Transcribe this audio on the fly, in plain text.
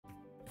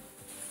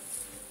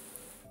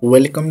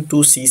Welcome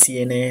to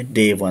CCNA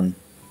Day 1.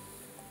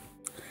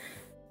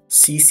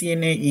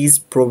 CCNA is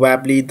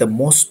probably the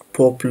most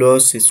popular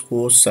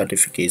Cisco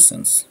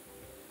certifications.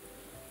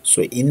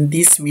 So in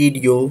this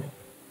video,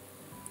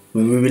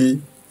 we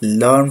will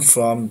learn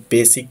from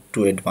basic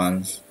to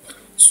advanced.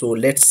 So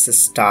let's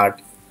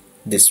start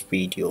this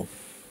video.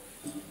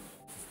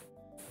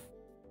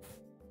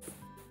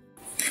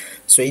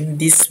 So in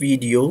this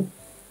video,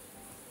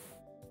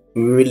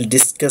 we will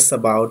discuss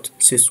about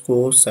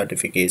Cisco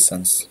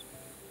certifications.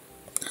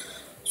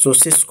 So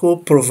Cisco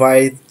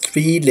provides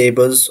three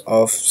levels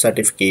of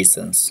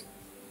certifications,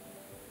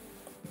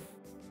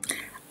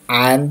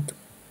 and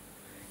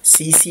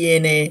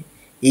CCNA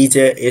is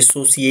a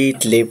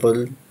associate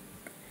level,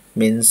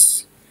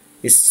 means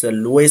it's the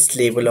lowest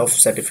level of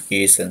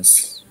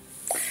certifications,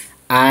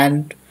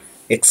 and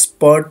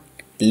expert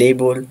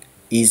level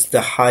is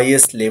the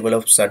highest level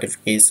of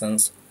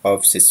certifications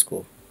of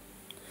Cisco.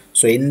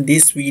 So in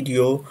this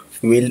video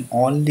we will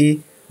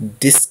only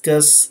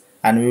discuss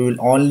and we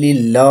will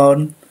only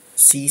learn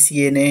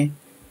CCNA,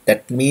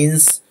 that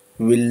means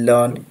we will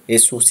learn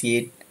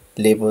associate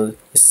level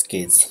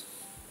skills.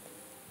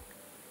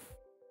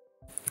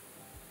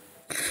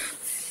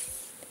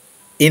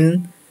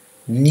 In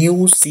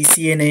new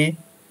CCNA,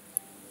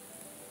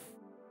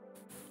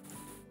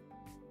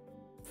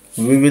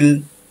 we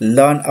will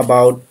learn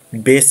about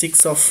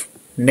basics of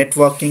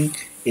networking,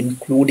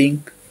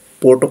 including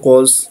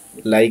protocols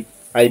like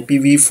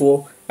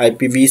IPv4,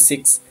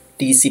 IPv6,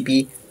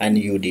 TCP, and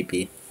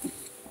UDP.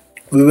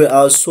 We will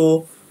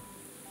also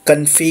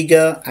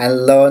configure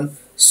and learn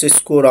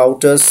Cisco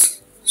routers,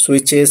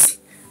 switches,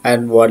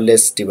 and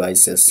wireless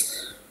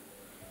devices.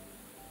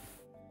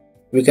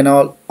 We can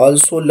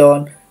also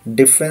learn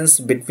difference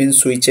between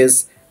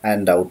switches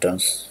and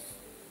routers.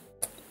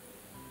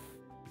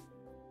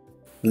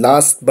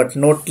 Last but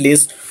not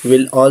least,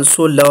 we'll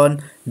also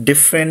learn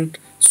different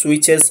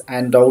switches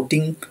and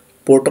routing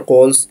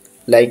protocols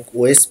like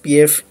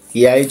OSPF,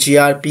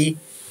 EIGRP,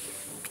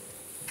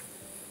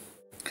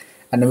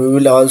 and we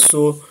will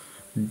also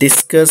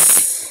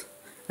discuss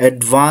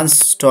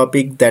advanced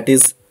topic, that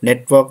is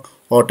network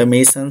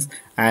automations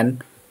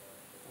and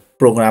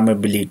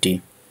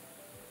programmability.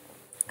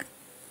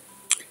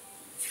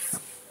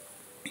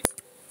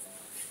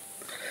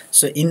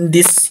 So in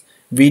this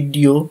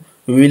video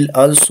we will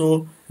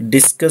also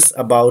discuss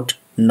about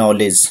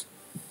knowledge.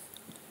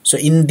 So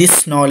in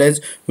this knowledge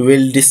we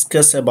will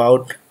discuss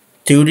about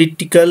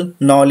theoretical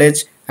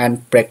knowledge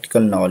and practical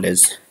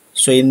knowledge.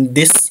 So in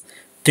this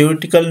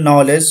theoretical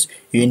knowledge,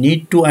 you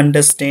need to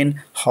understand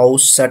how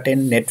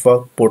certain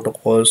network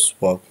protocols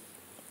work.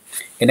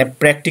 In a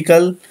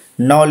practical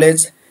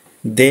knowledge,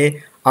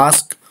 they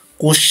ask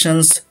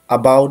questions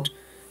about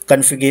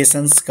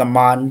configurations,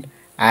 command,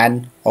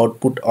 and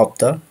output of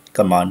the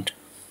command.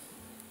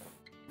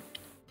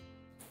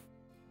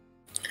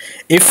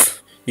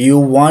 If you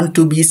want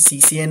to be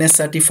CCNA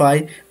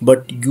certified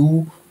but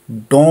you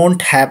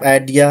don't have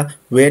idea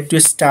where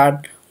to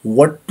start,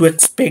 what to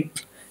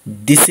expect,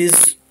 this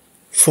is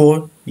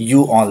for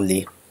you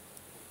only.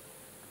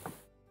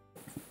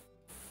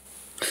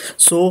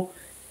 So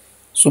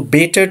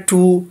better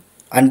to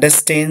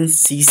understand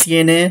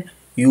CCNA,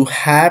 you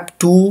have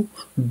to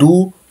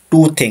do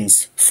two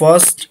things.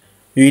 First,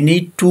 you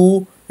need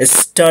to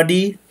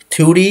study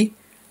theory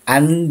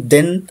and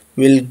then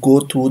we'll go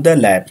through the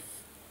lab.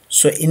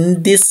 So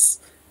in this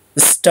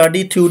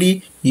study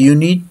theory, you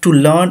need to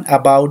learn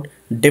about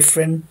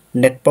different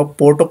network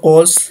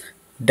protocols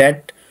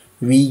that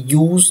we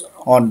use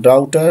on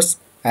routers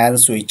and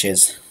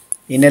switches.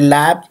 In a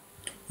lab,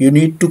 you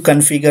need to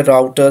configure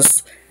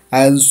routers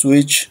and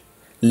switch,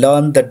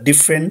 learn the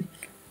different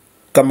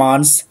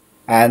commands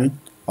and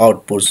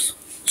outputs.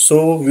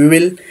 So we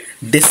will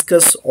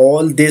discuss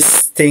all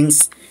these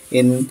things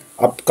in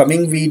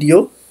upcoming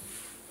video,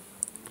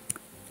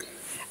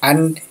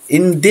 and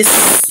in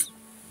this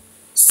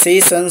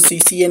session,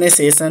 CCNA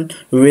session,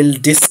 we will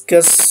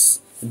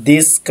discuss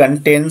these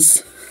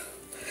contents.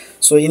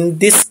 So in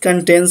this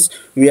contents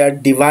we are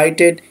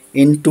divided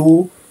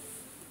into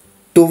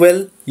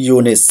 12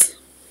 units.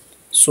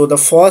 So the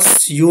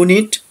first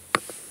unit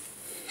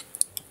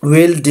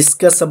will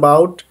discuss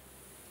about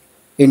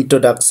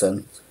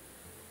introduction.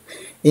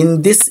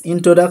 In this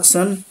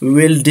introduction we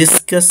will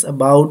discuss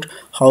about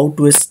how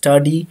to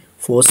study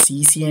for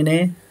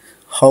CCNA,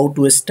 how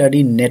to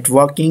study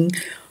networking,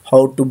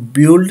 how to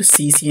build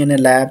CCNA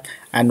lab,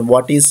 and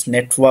what is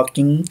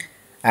networking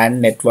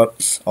and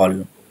networks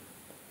all.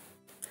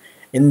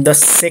 In the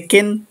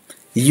second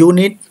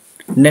unit,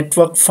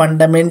 network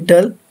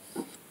fundamental,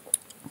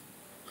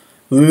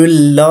 we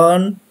will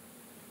learn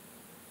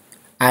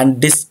and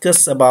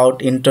discuss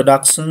about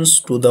introductions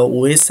to the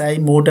OSI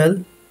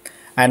model,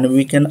 and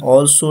we can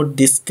also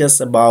discuss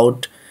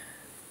about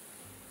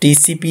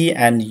TCP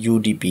and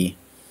UDP.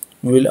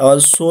 We will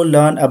also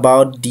learn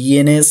about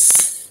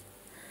DNS,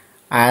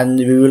 and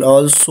we will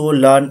also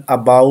learn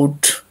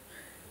about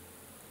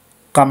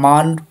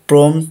command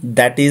prompt,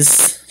 that is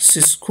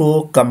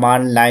Cisco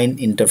command line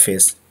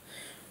interface.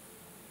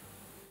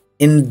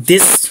 In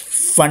this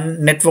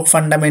network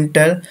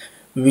fundamental,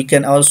 we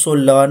can also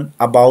learn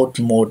about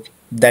mode,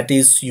 that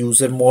is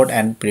user mode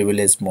and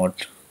privilege mode.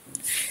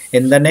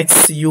 In the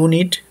next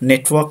unit,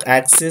 network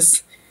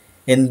access,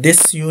 in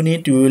this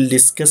unit we will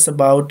discuss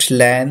about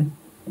LAN,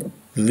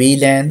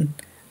 VLAN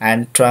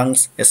and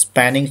trunks,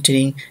 spanning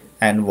tree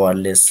and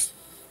wireless.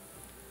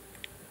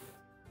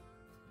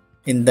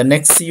 In the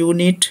next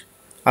unit,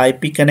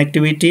 IP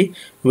connectivity,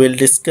 we will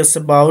discuss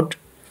about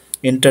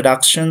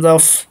introductions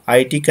of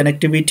IT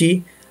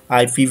connectivity,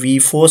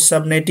 IPv4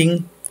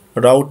 subnetting,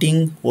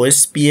 routing,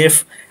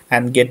 OSPF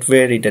and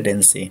gateway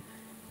redundancy.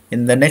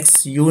 In the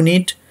next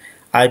unit,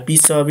 IP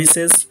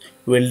services,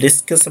 we'll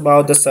discuss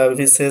about the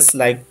services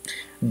like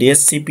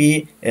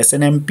DHCP,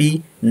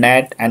 SNMP,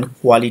 NAT and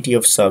quality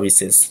of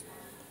services.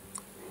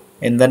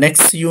 In the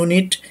next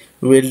unit,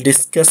 we'll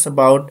discuss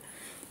about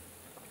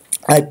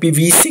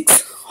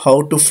IPv6,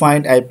 how to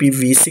find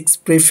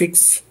IPv6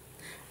 prefix,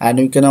 and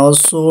we can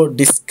also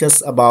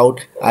discuss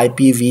about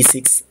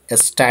IPv6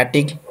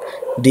 static,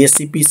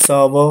 DHCP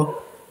server,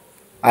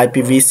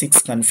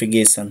 IPv6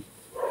 configuration.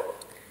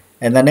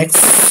 In the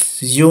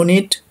next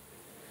unit,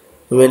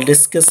 we will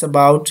discuss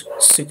about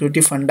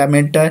security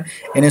fundamental.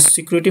 In a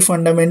security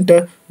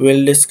fundamental, we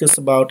will discuss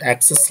about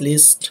access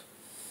list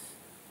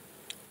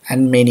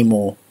and many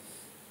more.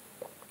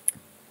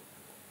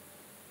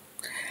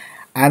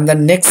 And the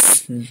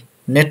next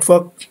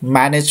network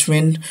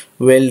management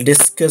will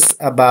discuss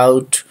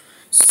about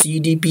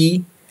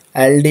CDP,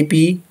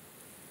 LDP,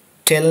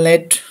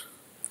 Telnet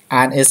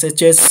and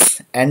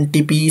SHS,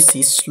 NTP,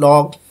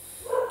 syslog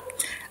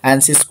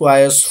and Cisco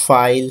IOS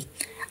file,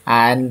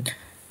 and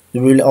we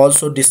will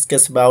also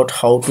discuss about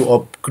how to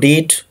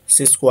upgrade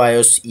Cisco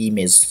IOS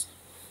image.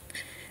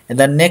 In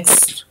the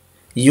next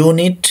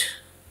unit,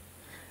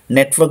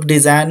 network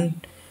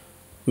design,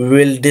 we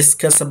will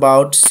discuss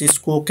about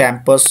Cisco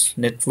campus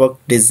network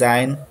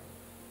design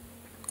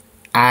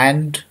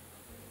and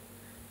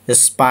the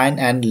spine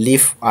and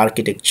leaf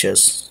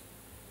architectures.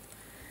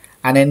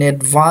 And in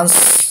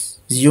advanced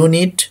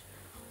unit,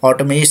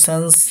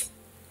 automations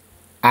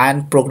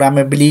and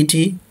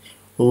programmability,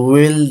 we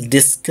will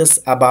discuss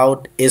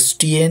about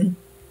SDN,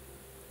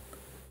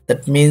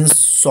 that means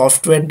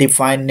software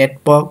defined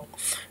network.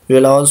 We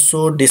will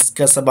also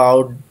discuss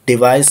about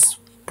device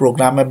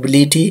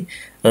programmability,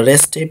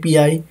 REST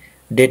API,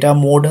 data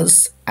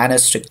models and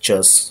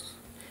structures.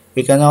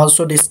 We can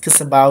also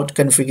discuss about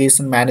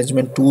configuration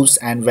management tools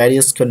and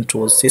various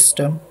control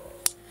system.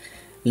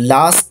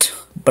 Last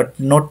but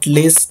not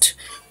least,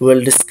 we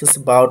will discuss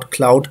about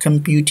cloud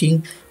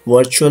computing,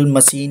 virtual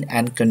machine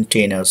and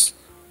containers.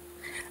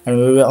 And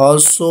we will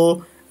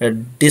also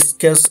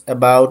discuss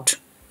about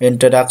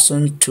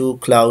introduction to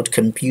cloud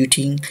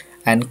computing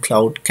and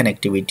cloud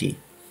connectivity.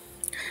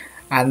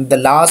 And the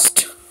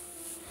last,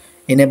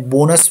 in a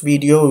bonus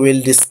video, we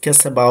will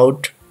discuss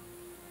about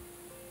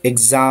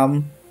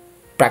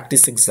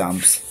practice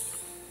exams.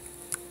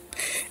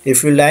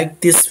 If you like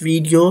this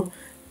video,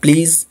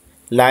 please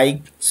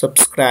like,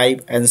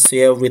 subscribe and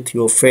share with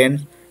your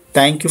friend.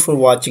 Thank you for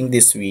watching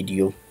this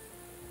video.